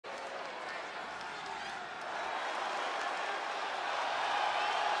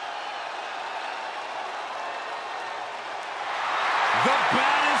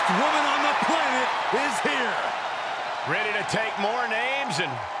woman on the planet is here. Ready to take more names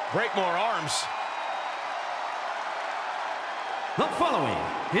and break more arms. The following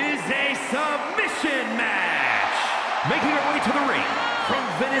is a submission match. Making her way to the ring from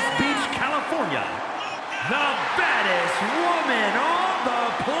Venice Beach, California, the baddest woman on the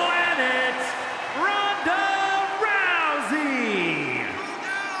planet, Ronda Rousey.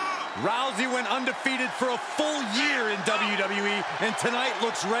 Rousey went undefeated for a full year in WWE, and tonight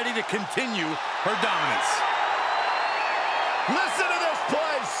looks ready to continue her dominance. Listen to this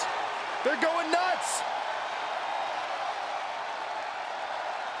place! They're going nuts!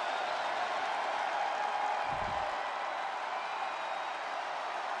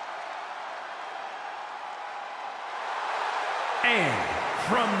 And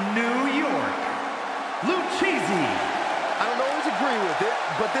from New York, Lucchese. I don't always agree with it,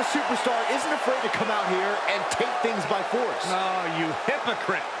 but this superstar isn't afraid to come out here and take things by force. Oh, you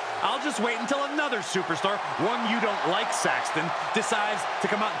hypocrite. I'll just wait until another superstar, one you don't like, Saxton, decides to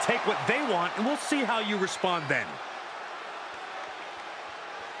come out and take what they want, and we'll see how you respond then.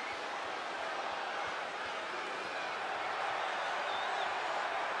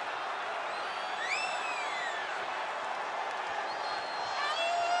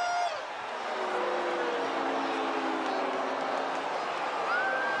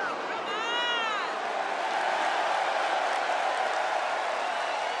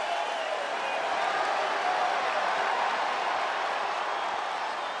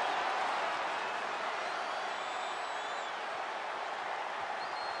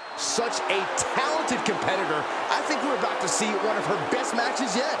 Such a talented competitor. I think we're about to see one of her best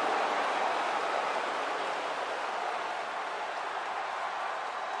matches yet.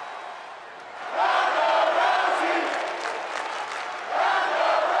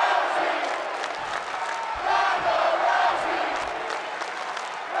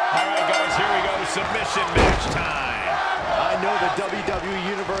 All right, guys, here we go. Submission match time. I know the WWE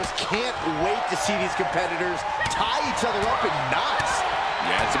Universe can't wait to see these competitors tie each other up in knots.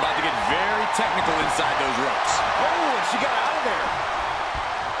 Yeah, it's about to get very technical inside those ropes. Oh, and she got out of there.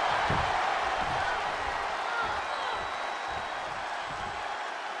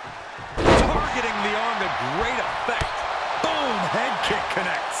 Targeting the arm to great effect. Boom, head kick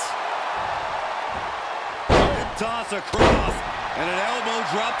connects. Head toss across, and an elbow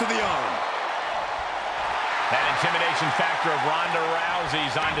drop to the arm. That intimidation factor of Ronda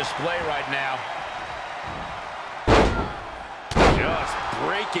Rousey's on display right now. Just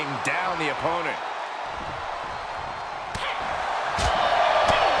breaking down the opponent.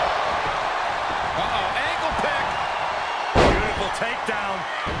 Uh-oh, ankle pick. Beautiful takedown.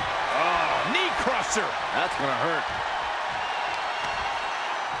 Oh, knee crusher. That's gonna hurt.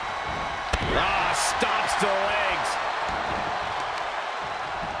 Ah, stops to legs.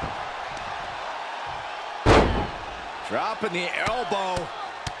 Dropping the elbow.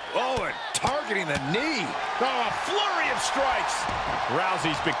 Oh, and targeting the knee. Oh, a flurry of strikes.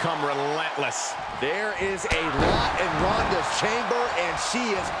 Rousey's become relentless. There is a lot in Ronda's chamber, and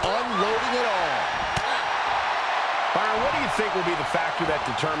she is unloading it all. Byron, what do you think will be the factor that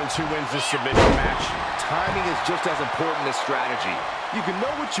determines who wins this submission match? Timing is just as important as strategy. You can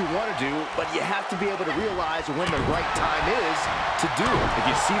know what you want to do, but you have to be able to realize when the right time is to do it. If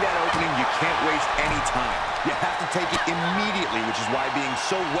you see that opening, you can't waste any time. You have to take it immediately, which is why being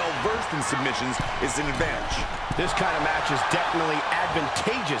so well-versed in submissions is an advantage. This kind of match is definitely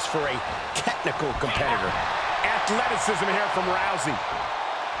advantageous for a technical competitor. Athleticism here from Rousey.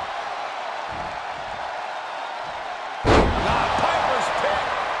 Piper's pick.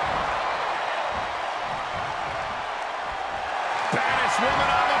 Baddest woman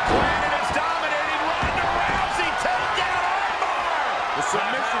on the planet is dominating. Ronda Rousey, takedown armbar. The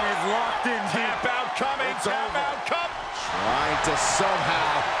submission is locked in deep. Tap out coming, tap out coming. Trying to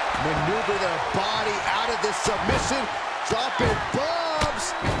somehow maneuver their body out of this submission. Dropping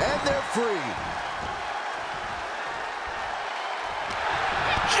bombs, and they're free.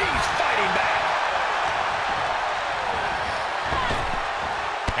 She's fighting back.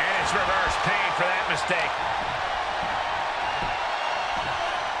 And it's reverse pain for that mistake.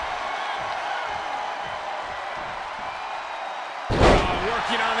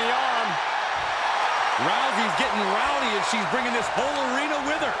 Working on the arm. Rousey's getting rowdy as she's bringing this whole arena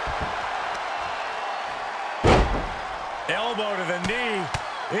with her. Elbow to the knee,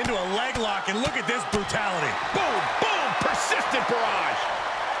 into a leg lock, and look at this brutality. Boom, boom, persistent barrage.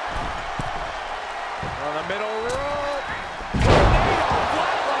 On the middle rope. Tornado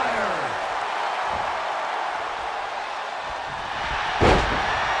flatliner.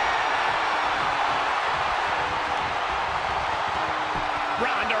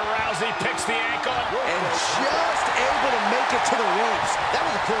 Ronda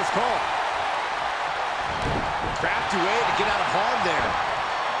close call. Crafty way to get out of harm there.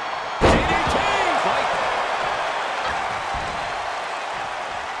 DDT! Fight.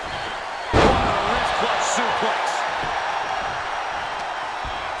 What a wrist clutch suplex.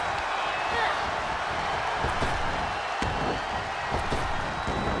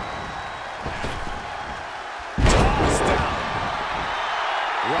 Tossed down.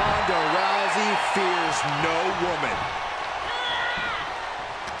 Ronda Rousey fears no woman.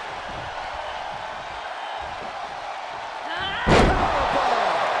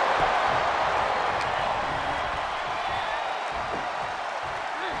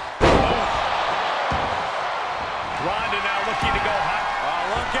 Ronda now looking to go hot.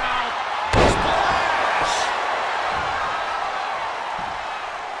 Oh, look out. Splash!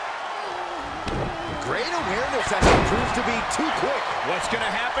 Great awareness as it proves to be too quick. What's going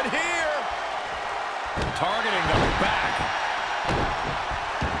to happen here? Targeting the back.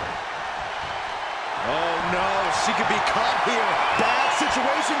 Oh, no. She could be caught here. Bad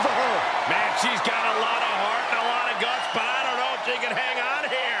situation for her. Man, she's got a lot of heart and a lot of guts, but I don't know if she can hang on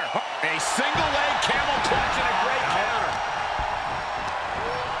here. A single leg camel clutch and a great counter.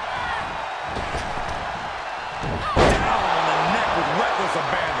 Down on the neck with reckless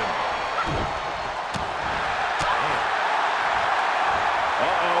abandon.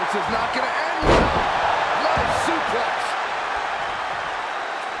 Uh-oh, this is not going to end well. Nice suplex.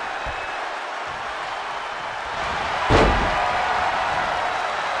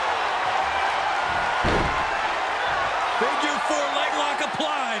 Figure 4 leg lock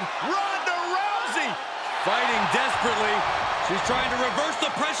applied. Ronda Rousey! Fighting desperately. She's trying to reverse the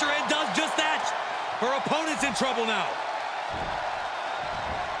pressure and does just that. Her opponent's in trouble now.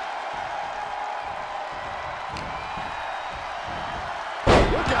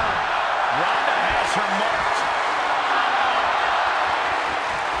 Look out. Ronda has her marked.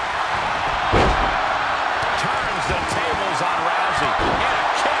 Turns the tables on Rousey. And a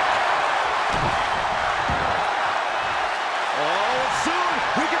kick. Oh, soon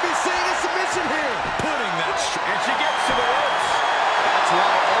we could be seeing a submission here. Putting that And she gets to the ropes. That's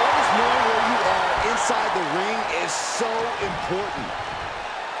why always knowing where you are inside the ring is so important.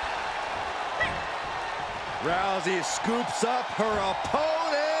 Rousey scoops up her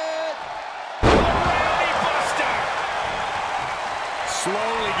opponent. Randy Buster.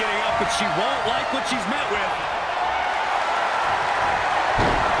 slowly getting up, but she won't like what she's met with.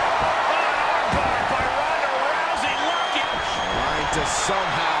 Trying to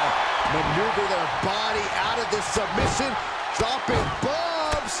somehow maneuver their body out of this submission, dropping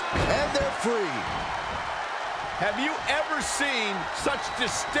bombs, and they're free. Have you ever seen such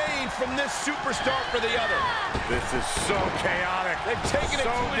disdain from this superstar for the other? This is so chaotic. They've taken it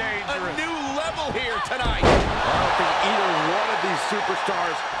to a new level here tonight. I don't think either one of these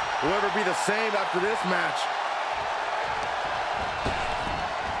superstars will ever be the same after this match.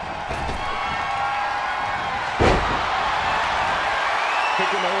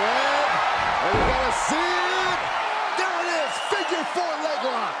 Kicking the leg, and we gotta see it. There it is, figure four leg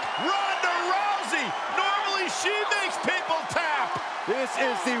lock. Ronda Rousey, normally she makes people tap. This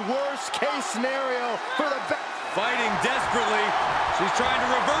is the worst case scenario for the Fighting desperately. She's trying to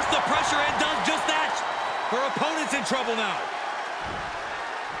reverse the pressure and does just that. Her opponent's in trouble now.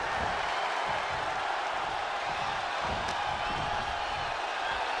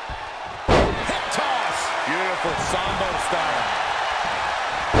 Hip toss. Beautiful Sambo style.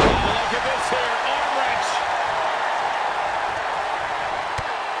 Oh, look at this here, arm wrench.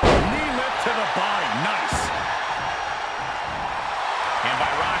 Knee lift to the body, nice. And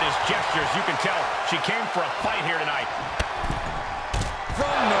by Ronda's gestures, you can tell she came for a fight here tonight.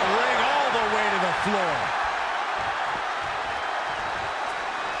 From the ring all the way to the floor.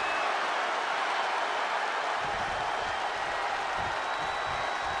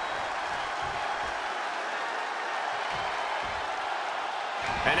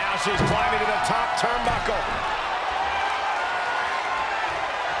 And now she's climbing to the top turnbuckle.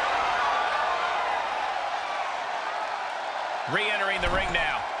 Re-entering the ring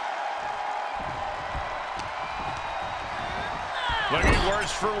now. Looking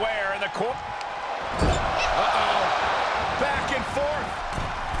worse for wear in the corner. Uh-oh. Back and forth.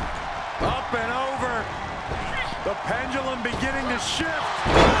 Up and over. The pendulum beginning to shift.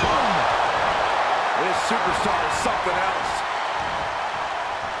 Boom! This superstar is something else.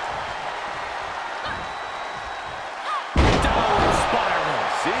 Downward spiral.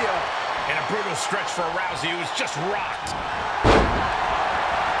 See ya. And a brutal stretch for Rousey, who was just rocked.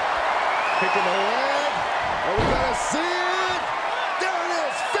 Kicking the leg, and we gotta see it. There it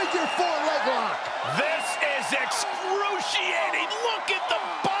is, figure four leg lock. This is excruciating. Look at the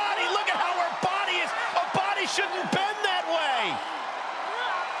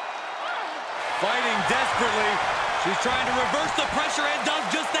desperately. She's trying to reverse the pressure and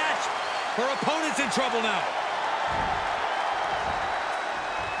does just that. Her opponent's in trouble now.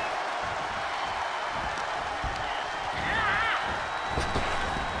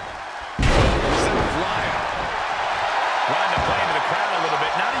 Ronda playing to the crowd a little bit.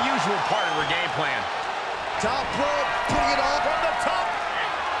 Not a usual part of her game plan. Top rope, putting it all From the top.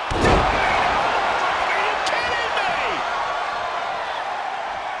 Are you kidding me?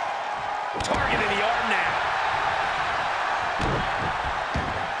 Targeting the arm now.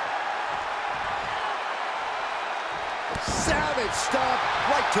 savage stomp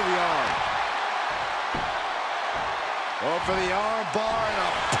right to the arm. Oh, for the arm bar and a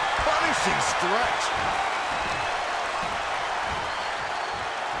punishing stretch.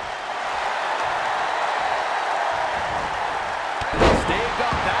 Staved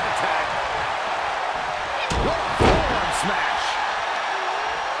off that attack. What a forearm smash.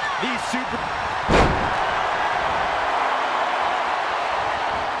 These super...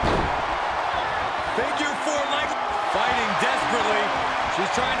 Figure four leg. Fighting desperately.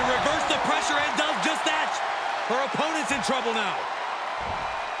 She's trying to reverse the pressure and does just that. Her opponent's in trouble now.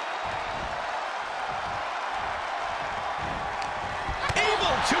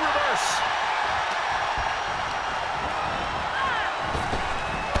 Able to reverse.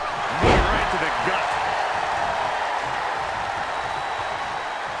 Knee right to the gut.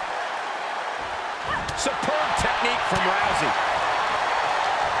 Superb technique from Rousey.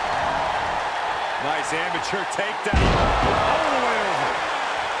 Nice amateur takedown. All the way over.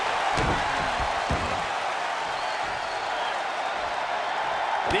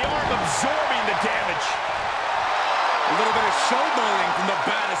 The arm absorbing the damage. A little bit of showboating from the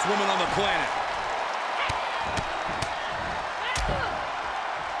baddest woman on the planet.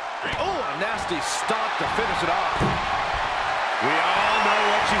 Oh, a nasty stomp to finish it off. We all know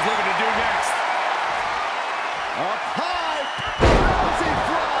what she's looking to do next. Up high. Rousey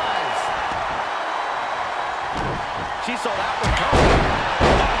flies. She saw that one coming.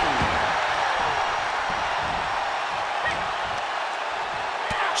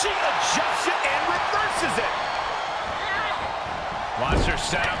 She adjusts it and reverses it. Wants her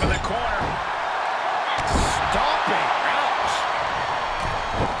set up in the corner. Stomping. Ouch.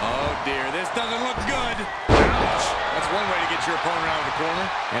 Oh dear, this doesn't look good. Ouch. That's one way to get your opponent out of the corner.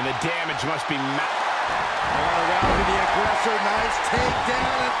 And the damage must be Rousey the aggressor. Nice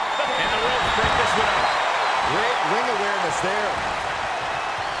takedown. And the ropes break this one up. Great ring awareness there.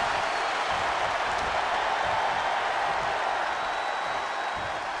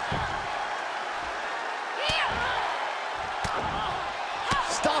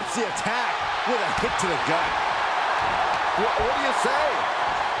 Stops the attack with a hit to the gut. What do you say?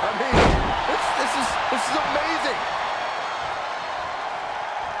 I mean, this is amazing.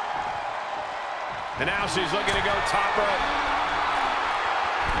 And now she's looking to go top rope.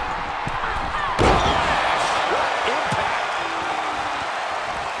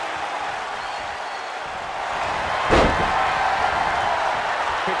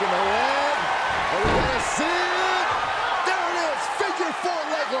 Kicking the leg. Are we gonna see it? There it is. Figure four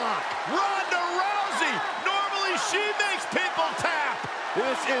leg lock. Ronda Rousey. Normally she makes people tap.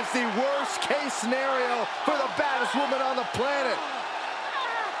 This is the worst case scenario for the baddest woman on the planet.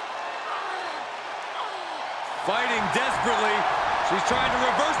 Fighting desperately. She's trying to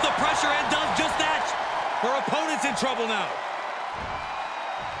reverse the pressure and does just that. Her opponent's in trouble now.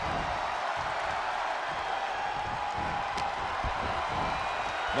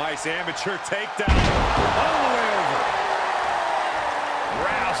 Nice amateur takedown. All the way over.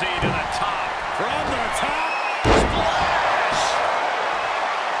 Rousey to the top. From the top. Splash!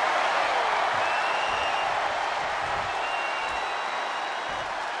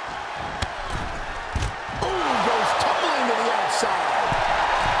 Ooh, goes tumbling to the outside.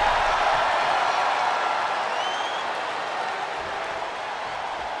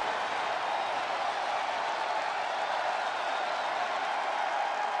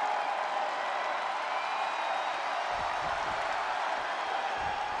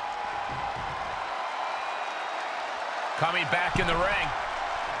 Coming back in the ring.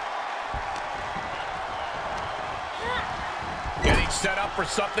 Getting set up for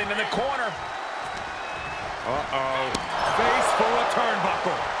something in the corner. Uh-oh. Face full of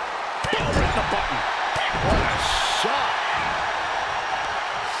turnbuckle. Press the button. What a shot.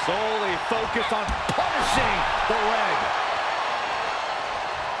 Solely focused on punishing the leg.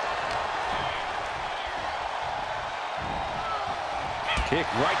 Kick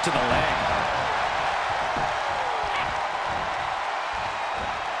right to the leg.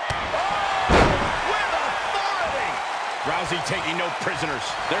 Rousey taking no prisoners.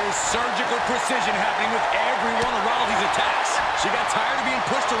 There's surgical precision happening with every one of Rousey's attacks. She got tired of being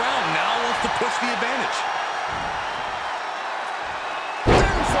pushed around, now wants to push the advantage.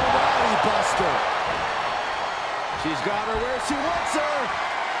 There's a rally buster. She's got her where she wants her.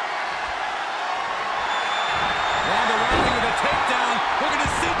 Ronda Rousey with a takedown. We're going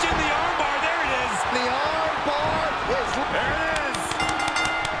to cinch in the armbar. There it is. The armbar is... There it is.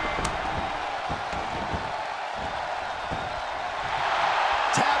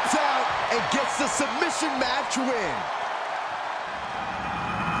 Taps out and gets the submission match win.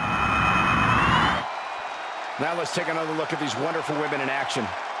 Now let's take another look at these wonderful women in action.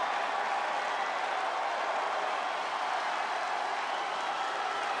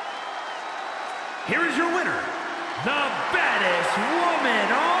 Here is your winner, the baddest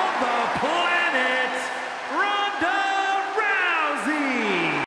woman on the planet.